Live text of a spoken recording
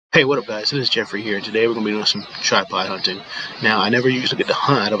Hey, what up guys, this is Jeffrey here. Today we're going to be doing some tripod hunting. Now, I never usually get to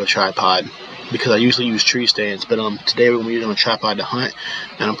hunt out of a tripod because I usually use tree stands, but today we're going to be using a tripod to hunt,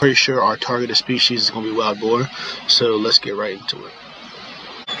 and I'm pretty sure our targeted species is going to be wild boar, so let's get right into it.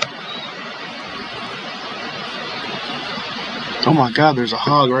 Oh my god, there's a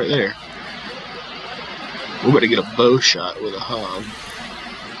hog right there. We're about to get a bow shot with a hog.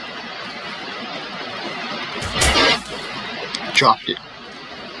 Dropped it.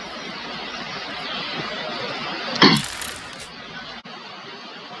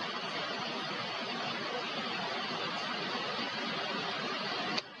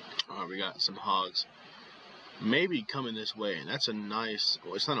 Alright, we got some hogs. Maybe coming this way, and that's a nice.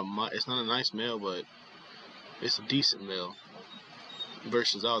 Well, it's not a nice male, but it's a decent male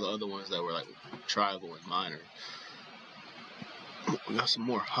versus all the other ones that were like tribal and minor. We got some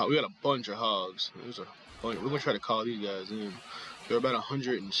more hogs. We got a bunch of hogs. We're gonna try to call these guys in. They're about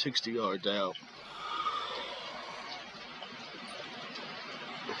 160 yards out.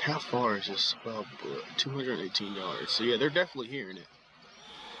 How far is this? Well, 218 yards. So yeah, they're definitely hearing it.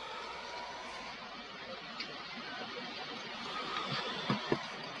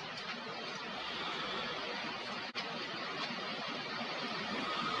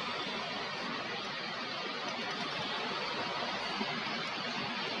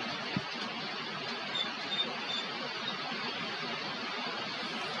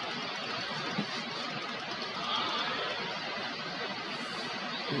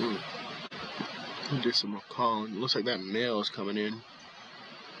 Do some more calling. Looks like that male is coming in,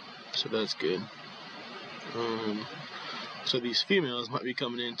 so that's good. So these females might be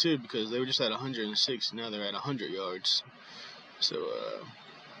coming in too because they were just at 106. Now they're at 100 yards. So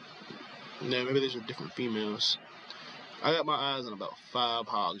yeah, maybe these are different females. I got my eyes on about 5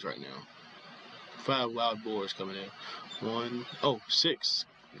 hogs right now. 5 wild boars coming in. 6.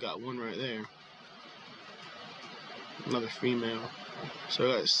 Got one right there. Another female. So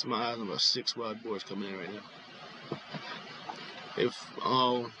I got my eyes on about 6 wild boars coming in right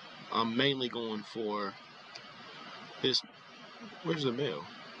now. I'm mainly going for this. Where's the male?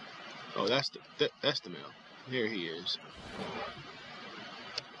 Oh, that's the male. There he is.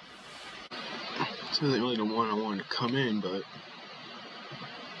 This isn't really the one I wanted to come in, but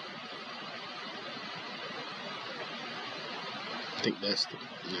I think that's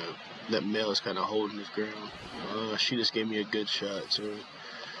that male is kind of holding his ground. She just gave me a good shot, so.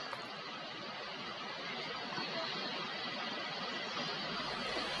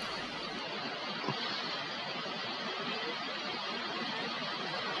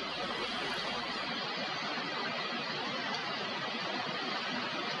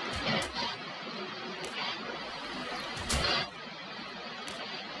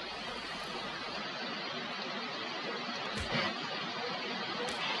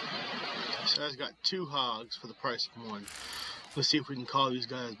 So I've got 2 hogs for the price of 1. Let's see if we can call these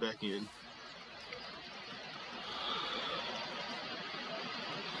guys back in.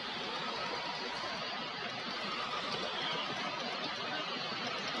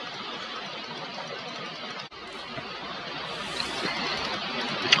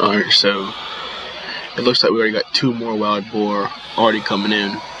 Alright, so it looks like we already got 2 more wild boar already coming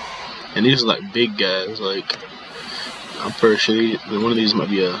in. And these are like big guys, like I'm pretty sure one of these might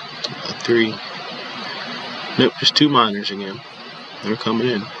be a 3. Nope, just 2 minors again. They're coming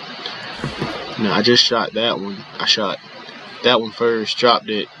in. Now I just shot that one. I shot that one first, dropped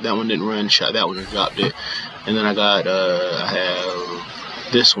it. That one didn't run. Shot that one and dropped it. And then I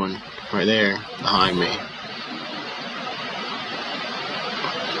have this one right there behind me.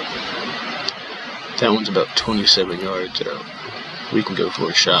 That one's about 27 yards out. We can go for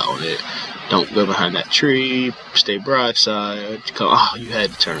a shot on it. Don't go behind that tree. Stay broadside. Oh, you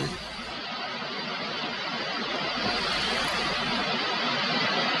had to turn.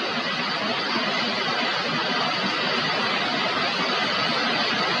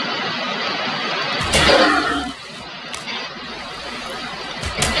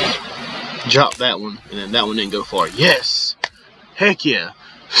 Drop that one, and then that one didn't go far. Yes! Heck yeah!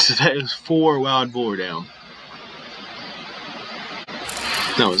 So that is 4 wild boar down.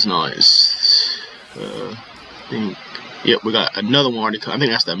 That was nice. Yep, we got another one already. I think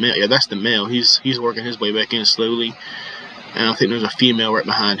that's the male. Yeah, that's the male. He's working his way back in slowly. And I think there's a female right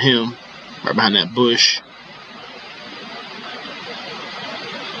behind him, right behind that bush.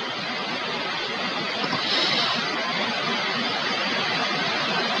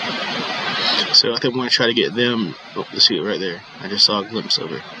 So I think we're going to try to get them. Oh, let's see it right there. I just saw a glimpse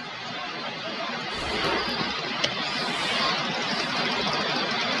of it.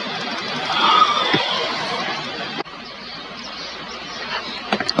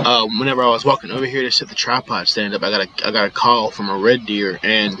 whenever I was walking over here to set the tripod stand up, I got a call from a red deer,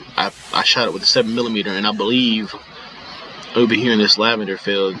 and I shot it with a 7mm, and I believe over here in this lavender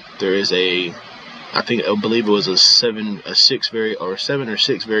field there is I believe it was a 7 or 6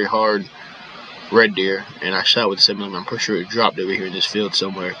 very hard red deer, and I shot with a 7mm. I'm pretty sure it dropped over here in this field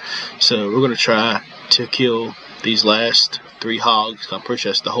somewhere. So we're gonna try to kill these last 3 hogs. I'm pretty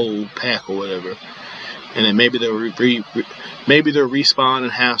sure that's the whole pack or whatever. And then maybe they'll respawn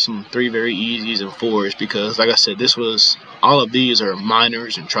and have some 3 very easies and 4s, because like I said, all of these are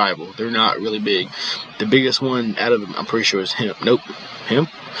minors and tribal. They're not really big. The biggest one out of them, I'm pretty sure, is him. Nope, him?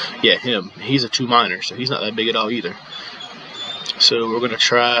 Yeah, him. He's a 2 minor, so he's not that big at all either. So we're gonna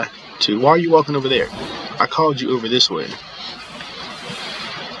try to. Why are you walking over there? I called you over this way.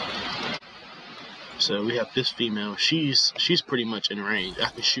 So we have this female. She's pretty much in range. I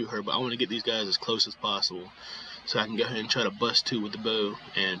can shoot her, but I want to get these guys as close as possible, so I can go ahead and try to bust 2 with the bow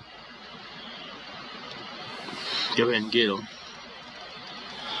and go ahead and get them.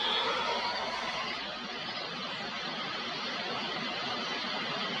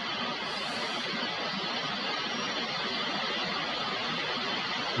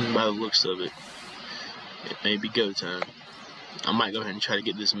 By the looks of it, it may be go time. I might go ahead and try to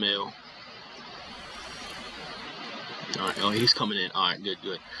get this male. Alright, oh, he's coming in. Alright,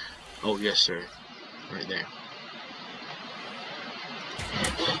 good. Oh, yes, sir. Right there.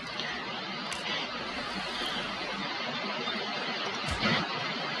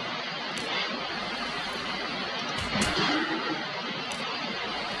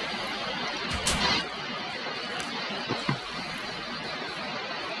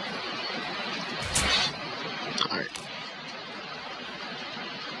 Alright.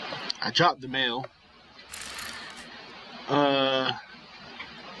 I dropped the male.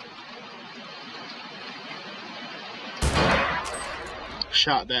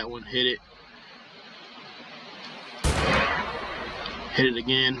 Shot that one, hit it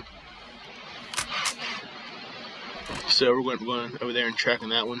again. So we're going over there and tracking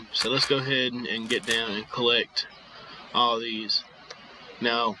that one. So let's go ahead and get down and collect all these.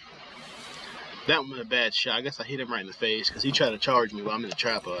 Now, that one was a bad shot. I guess I hit him right in the face because he tried to charge me while I'm in the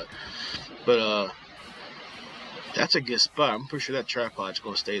tripod. But that's a good spot. I'm pretty sure that tripod's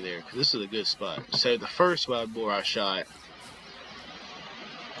gonna stay there because this is a good spot. So the first wild boar I shot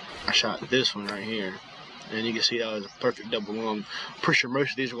this one right here, and you can see that was a perfect double lung. I'm pretty sure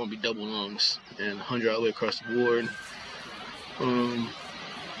most of these are gonna be double lungs, and 100 all the way across the board. And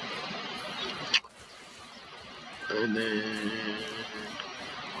then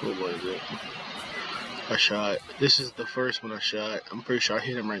what was it? I shot. This is the first one I shot. I'm pretty sure I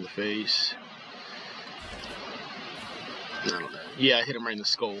hit him right in the face. I don't know. Yeah, I hit him right in the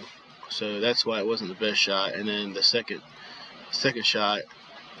skull. So that's why it wasn't the best shot. And then the second shot,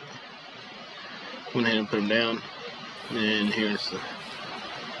 went ahead and put him down. And here's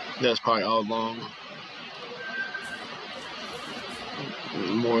that's probably all long.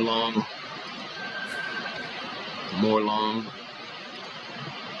 More long.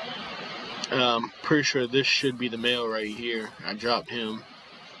 Pretty sure this should be the male right here. I dropped him.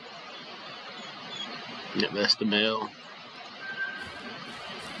 Yep, that's the male.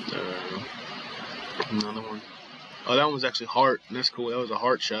 Another one. Oh, that one was actually heart. That's cool. That was a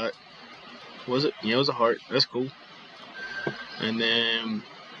heart shot. Was it? Yeah, it was a heart. That's cool. And then,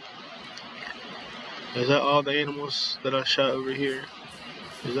 is that all the animals that I shot over here?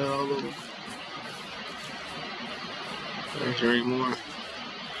 Is that all of them? Is there any more?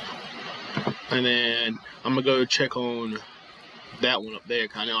 And then I'm gonna go check on that one up there.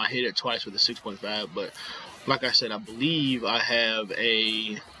 I know I hit it twice with a 6.5, but like I said, I believe I have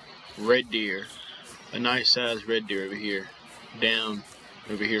a red deer, a nice sized red deer over here, down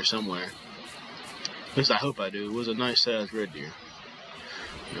over here somewhere. At least I hope I do. It was a nice sized red deer.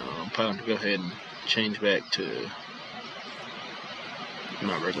 I'm probably gonna go ahead and change back to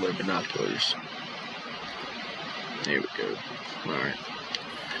my regular binoculars. There we go. Alright.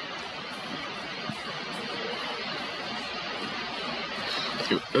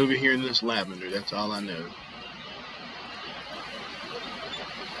 Over here in this lavender, that's all I know.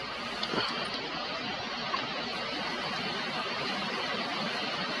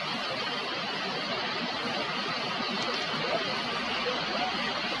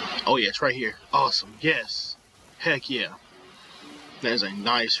 Oh yeah, it's right here. Awesome. Yes. Heck yeah. That is a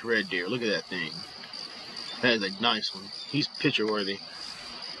nice red deer. Look at that thing. That is a nice one. He's picture worthy.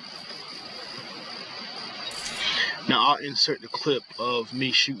 Now I'll insert the clip of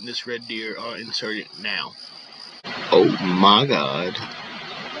me shooting this red deer. I'll insert it now. Oh my God.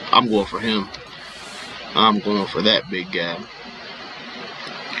 I'm going for him. I'm going for that big guy.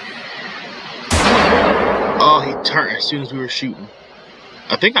 Oh, he turned as soon as we were shooting.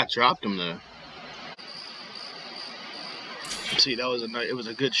 I think I dropped him though. See, that was it was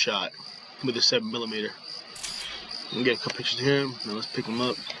a good shot with a 7mm. Get a couple pictures of him. Now let's pick him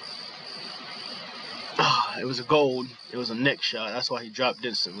up. It was a gold. It was a neck shot. That's why he dropped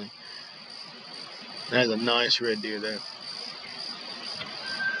instantly. That is a nice red deer there.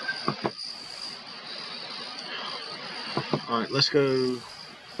 All right, let's go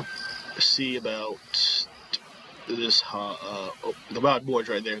see about this. The wild boar's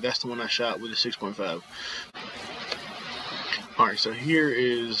right there. That's the one I shot with a 6.5. All right, so here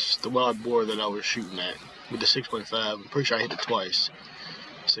is the wild boar that I was shooting at with the 6.5. I'm pretty sure I hit it twice.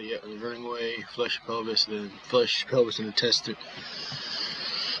 So yeah, it was running away, flush pelvis, then flush pelvis and then test it.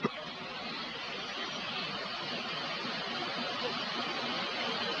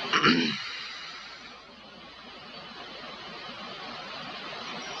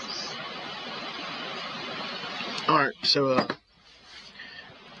 Alright, so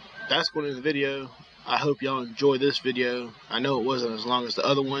that's going to be the video. I hope y'all enjoy this video. I know it wasn't as long as the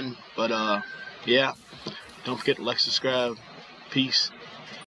other one, but yeah, don't forget to like, subscribe. Peace.